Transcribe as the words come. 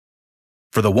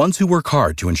For the ones who work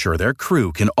hard to ensure their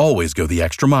crew can always go the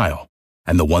extra mile,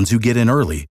 and the ones who get in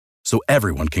early so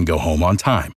everyone can go home on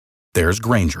time, there's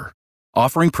Grainger,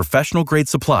 offering professional-grade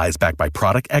supplies backed by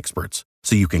product experts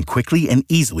so you can quickly and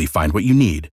easily find what you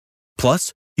need.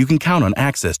 Plus, you can count on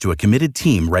access to a committed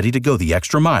team ready to go the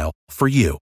extra mile for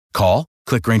you. Call,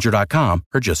 click Grainger.com,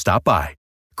 or just stop by.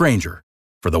 Grainger,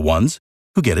 for the ones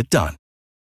who get it done.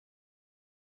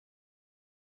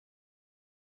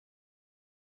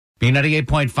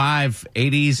 B98.5,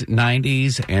 80s,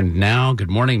 90s, and now.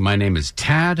 Good morning. My name is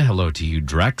Tad. Hello to you,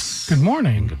 Drex. Good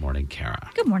morning. Good morning,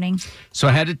 Kara. Good morning. So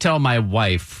I had to tell my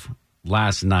wife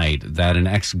last night that an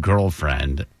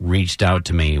ex-girlfriend reached out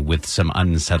to me with some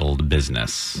unsettled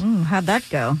business. How'd that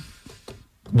go?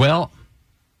 Well,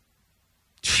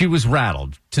 she was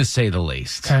rattled, to say the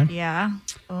least. Okay. Yeah.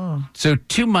 Oh. So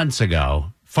 2 months ago,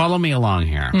 follow me along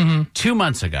here. 2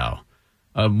 months ago,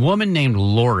 a woman named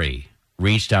Lori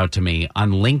reached out to me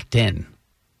on LinkedIn.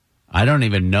 I don't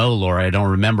even know Lori. I don't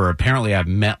remember. Apparently, I've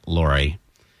met Lori.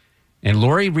 And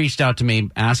Lori reached out to me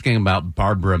asking about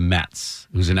Barbara Metz,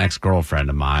 who's an ex-girlfriend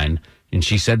of mine. And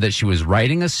she said that she was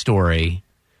writing a story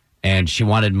and she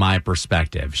wanted my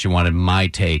perspective. She wanted my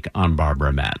take on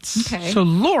Barbara Metz. Okay. So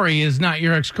Lori is not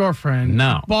your ex-girlfriend.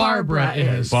 No. Barbara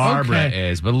is. Barbara Okay.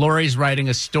 is. But Lori's writing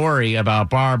a story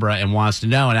about Barbara and wants to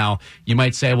know. Now, you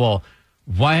might say, well,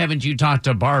 why haven't you talked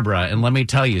to Barbara? And let me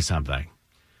tell you something.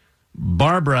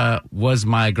 Barbara was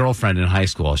my girlfriend in high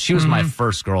school. She was my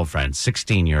first girlfriend,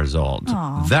 16 years old.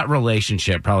 Aww. That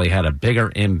relationship probably had a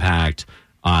bigger impact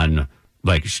on,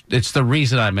 like, it's the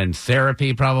reason I'm in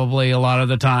therapy probably a lot of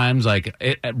the times. Like,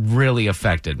 it really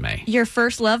affected me. Your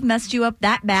first love messed you up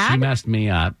that She bad? messed me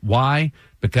up. Why?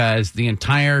 Because the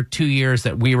entire 2 years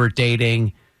that we were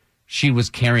dating, she was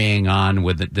carrying on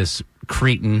with this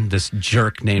cretin, this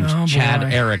jerk named Chad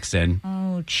Erickson.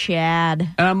 Oh, Chad.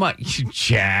 And I'm like,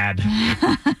 Chad.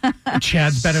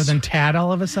 Chad's better than Tad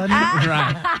all of a sudden?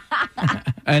 Right.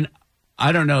 And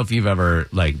I don't know if you've ever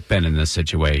like been in this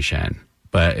situation,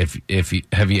 but if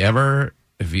you've ever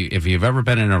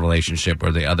been in a relationship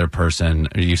where the other person,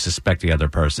 or you suspect the other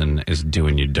person is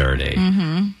doing you dirty.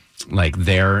 Like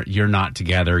you're not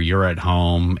together, you're at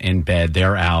home in bed,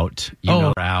 they're out,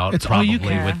 you're out. It's probably all you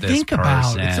can with this think person.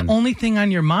 about. It's the only thing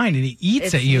on your mind, and it eats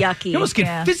It's at you. yucky, You almost get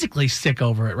yeah. physically sick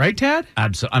over it, right, Tad?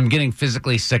 I'm getting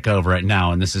physically sick over it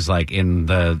now, and this is like in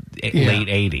the late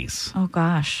 80s. Oh,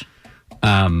 gosh.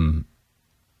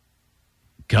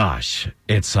 Gosh,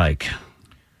 it's like...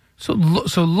 So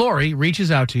Lori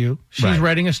reaches out to you. She's Right.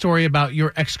 writing a story about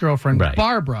your ex-girlfriend, Right.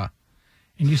 Barbara.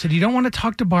 And you said you don't want to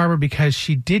talk to Barbara because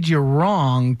she did you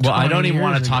wrong. Well, I don't 20 even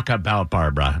want years to ago. talk about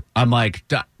Barbara. I'm like,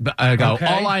 I go, Okay.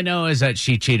 all I know is that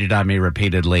she cheated on me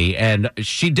repeatedly. And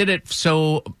she did it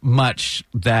so much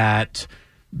that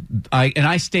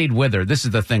I stayed with her. This is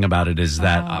the thing about it is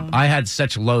that I had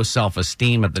such low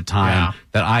self-esteem at the time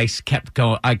that I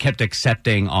kept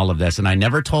accepting all of this. And I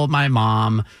never told my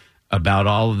mom about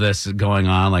all of this going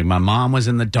on. Like, my mom was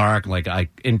in the dark. Like, I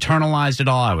internalized it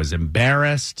all. I was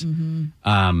embarrassed.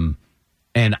 And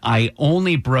I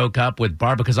only broke up with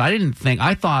Barbara because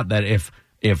I thought that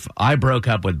if I broke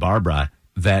up with Barbara,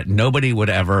 that nobody would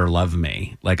ever love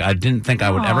me. Like, I didn't think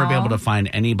I would ever be able to find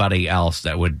anybody else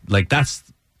that would, like, that's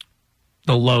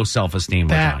the low self-esteem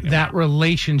we're talking That about.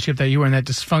 relationship that you were in, that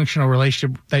dysfunctional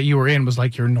relationship that you were in, was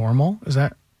like your normal? Is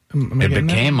that... am I It getting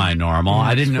that? became my normal. Yeah,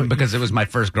 I didn't know that's what because it was my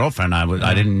first girlfriend. I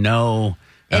didn't know,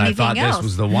 and Anything I thought else. this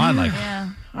was the one. Like,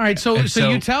 All right, so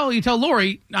you tell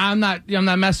Lori, I'm not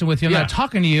messing with you. I'm Yeah. not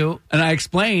talking to you. and I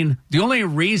explained the only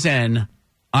reason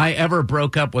I ever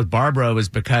broke up with Barbara was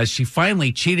because she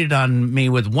finally cheated on me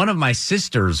with one of my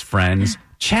sister's friends,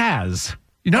 Chaz.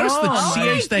 You notice the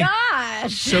CH thing?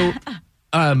 Gosh. So,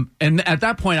 and at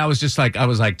that point, I was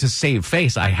like, to save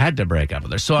face, I had to break up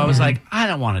with her. So I was like, I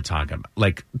don't want to talk about,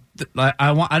 like,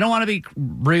 I don't want to be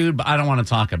rude, but I don't want to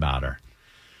talk about her.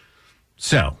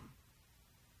 So,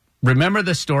 remember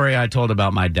the story I told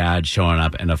about my dad showing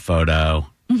up in a photo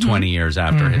 20 years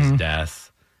after his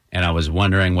death? And I was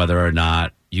wondering whether or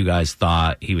not you guys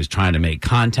thought he was trying to make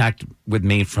contact with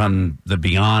me from the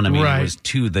beyond. I mean, Right. it was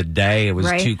to the day. It was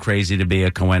Right. too crazy to be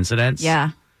a coincidence.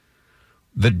 Yeah.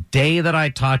 The day that I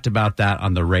talked about that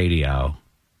on the radio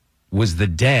was the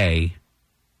day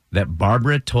that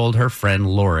Barbara told her friend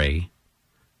Lori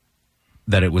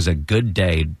that it was a good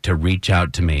day to reach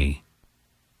out to me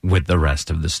with the rest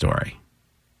of the story.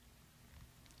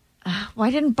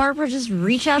 Why didn't Barbara just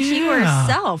reach out to you Yeah.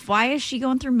 herself? Why is she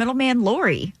going through middleman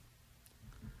Lori?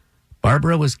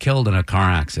 Barbara was killed in a car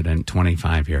accident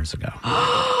 25 years ago.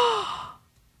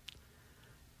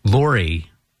 Lori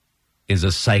is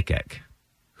a psychic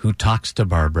who talks to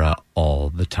Barbara all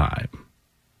the time.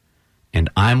 And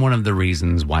I'm one of the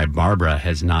reasons why Barbara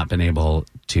has not been able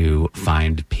to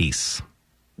find peace.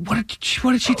 What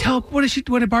did she tell? What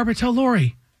did Barbara tell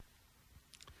Lori?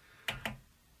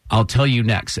 I'll tell you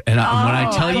next. And when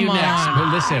I tell you come next, on.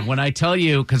 but listen, when I tell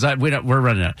you, because we're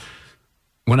running out.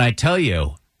 When I tell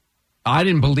you, I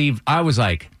didn't believe, I was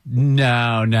like,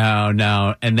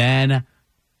 no. And then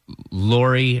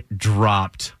Lori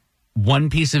dropped one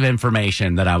piece of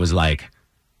information that I was like,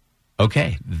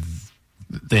 okay,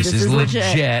 this is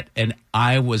legit. And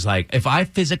I was like, if I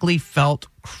physically felt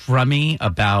crummy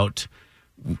about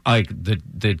like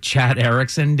the Chad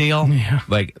Erickson deal,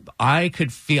 like I can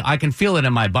feel it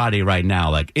in my body right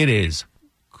now. Like it is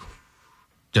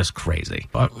just crazy.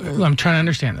 I'm trying to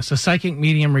understand this. A psychic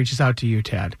medium reaches out to you,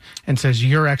 Tad, and says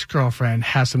your ex-girlfriend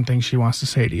has some things she wants to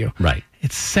say to you. Right.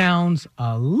 It sounds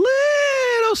a little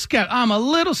I'm a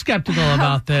little skeptical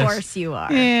about this. Of course you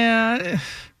are. Yeah.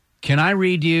 Can I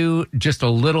read you just a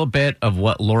little bit of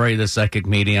what Lori, the psychic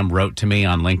medium, wrote to me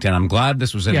on LinkedIn? I'm glad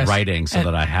this was in writing so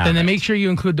that I have And then it. make sure you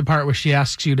include the part where she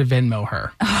asks you to Venmo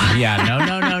her. Yeah, no.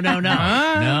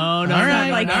 All right.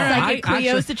 Like psychic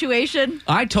Cleo situation.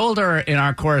 I told her in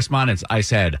our correspondence, I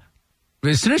said,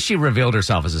 as soon as she revealed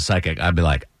herself as a psychic, I'd be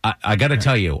like, I got to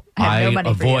tell you, I have no I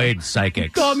money for you. avoid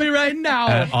psychics Call me right now.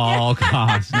 at all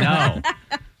costs. No.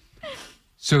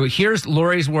 So here's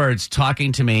Lori's words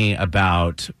talking to me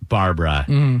about Barbara.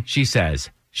 She says,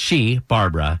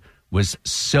 Barbara, was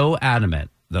so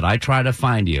adamant that I try to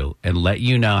find you and let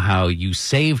you know how you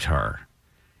saved her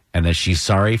and that she's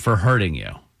sorry for hurting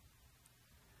you.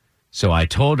 So I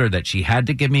told her that she had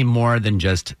to give me more than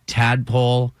just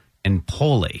tadpole and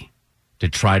polly to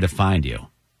try to find you.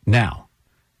 Now,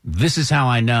 this is how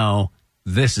I know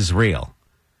this is real.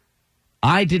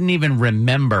 I didn't even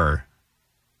remember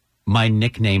my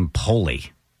nickname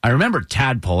Polly. I remember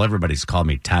Tadpole. Everybody's called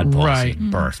me Tadpole Right.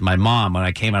 since birth. My mom, when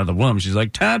I came out of the womb, she's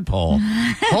like, Tadpole.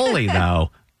 Polly,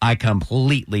 though, I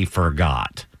completely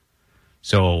forgot.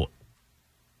 So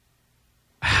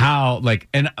how, like,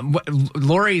 and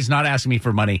Lori's not asking me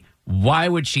for money. Why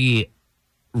would she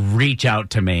reach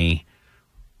out to me?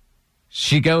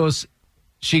 She goes,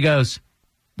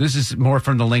 this is more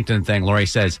from the LinkedIn thing. Lori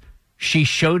says, she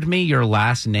showed me your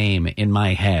last name in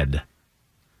my head.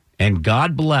 And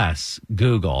God bless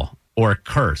Google or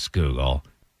curse Google.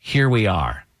 Here we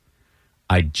are.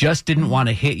 I just didn't want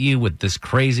to hit you with this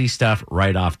crazy stuff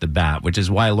right off the bat, which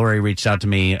is why Lori reached out to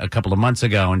me a couple of months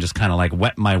ago and just kind of like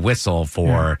wet my whistle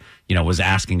for, was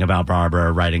asking about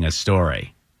Barbara writing a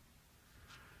story.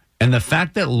 And the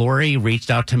fact that Lori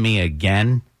reached out to me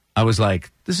again, I was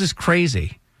like, this is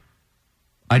crazy.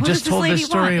 I What just does this told lady this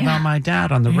story want? about my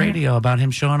dad on the radio about him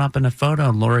showing up in a photo.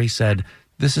 And Lori said,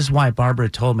 this is why Barbara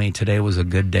told me today was a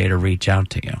good day to reach out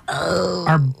to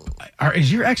you.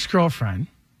 Is your ex-girlfriend,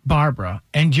 Barbara,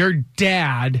 and your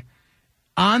dad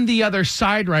on the other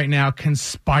side right now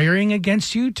conspiring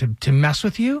against you to mess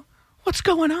with you? What's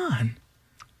going on?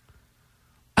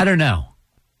 I don't know.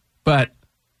 But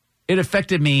it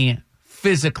affected me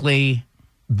physically.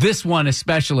 This one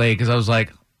especially, because I was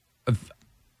like,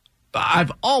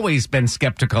 I've always been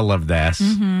skeptical of this.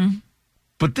 Mm-hmm.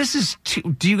 But this is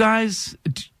do you guys?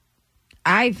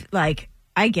 I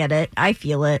get it. I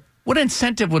feel it. What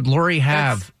incentive would Lori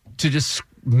have to just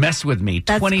mess with me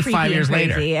That's 25 creepy years and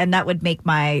later? crazy, and that would make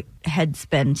my head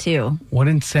spin too. What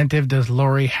incentive does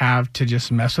Lori have to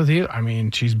just mess with you? I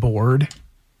mean, she's bored.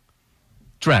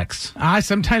 Drex.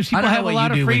 Sometimes people I don't have know a what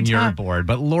lot you of do free when you're time. bored,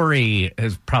 but Lori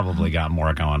has probably got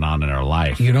more going on in her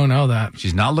life. You don't know that.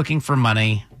 She's not looking for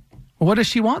money. Well, what does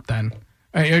she want then?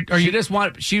 Are She you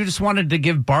just wanted to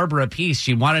give Barbara peace.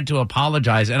 She wanted to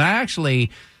apologize. And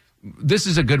this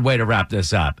is a good way to wrap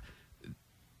this up.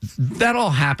 That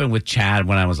all happened with Chad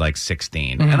when I was like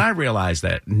 16. Mm-hmm. And I realized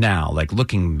that now, like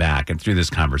looking back and through this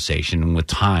conversation and with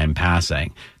time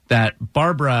passing, that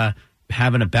Barbara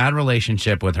having a bad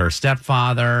relationship with her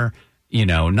stepfather,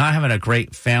 not having a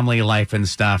great family life and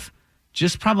stuff,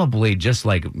 probably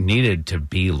needed to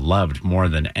be loved more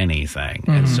than anything.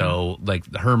 And so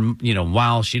like her,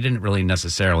 while she didn't really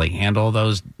necessarily handle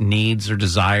those needs or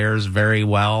desires very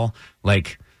well,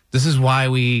 like this is why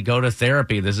we go to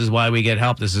therapy. This is why we get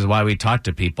help. This is why we talk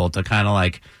to people to kind of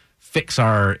like fix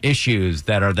our issues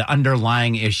that are the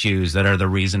underlying issues that are the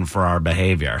reason for our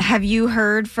behavior. Have you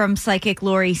heard from Psychic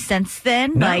Lori since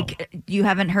then? No. Like, you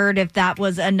haven't heard if that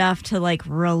was enough to like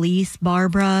release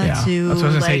Barbara Yeah. to That's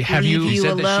what I was gonna say. like Have leave you- She you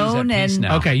said that she's at alone? peace And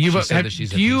now. okay? She said that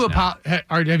she's at peace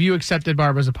now. Have you accepted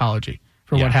Barbara's apology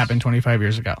for what Yes. happened 25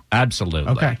 years ago?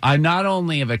 Absolutely. Okay. I not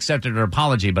only have accepted her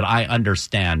apology, but I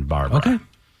understand Barbara. Okay.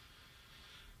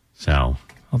 So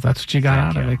Well, that's what you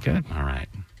got Thank out of you. it. Good. All right.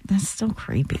 That's still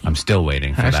creepy. I'm still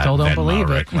waiting for I that still don't Venmo believe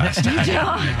it. request.